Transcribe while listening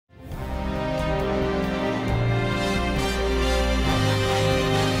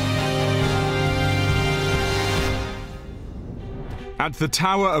At the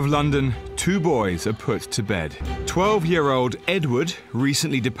Tower of London, two boys are put to bed. 12-year-old Edward,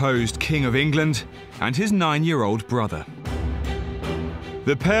 recently deposed King of England, and his 9-year-old brother.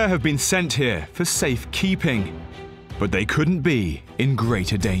 The pair have been sent here for safekeeping, but they couldn't be in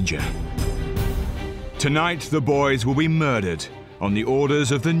greater danger. Tonight, the boys will be murdered on the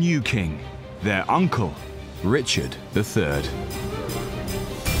orders of the new king, their uncle, Richard III.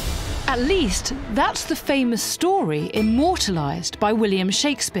 At least, that's the famous story immortalised by William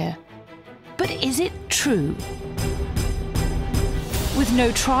Shakespeare. But is it true? With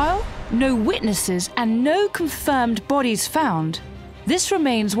no trial, no witnesses, and no confirmed bodies found, this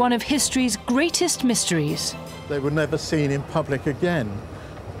remains one of history's greatest mysteries. They were never seen in public again.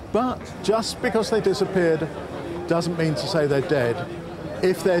 But just because they disappeared doesn't mean to say they're dead.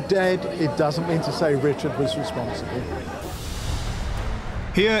 If they're dead, it doesn't mean to say Richard was responsible.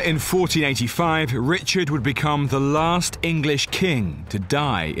 Here in 1485, Richard would become the last English king to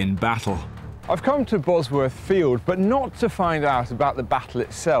die in battle. I've come to Bosworth Field, but not to find out about the battle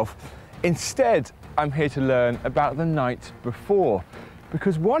itself. Instead, I'm here to learn about the night before,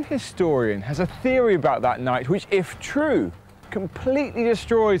 because one historian has a theory about that night which, if true, completely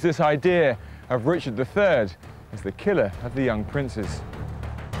destroys this idea of Richard III as the killer of the young princes.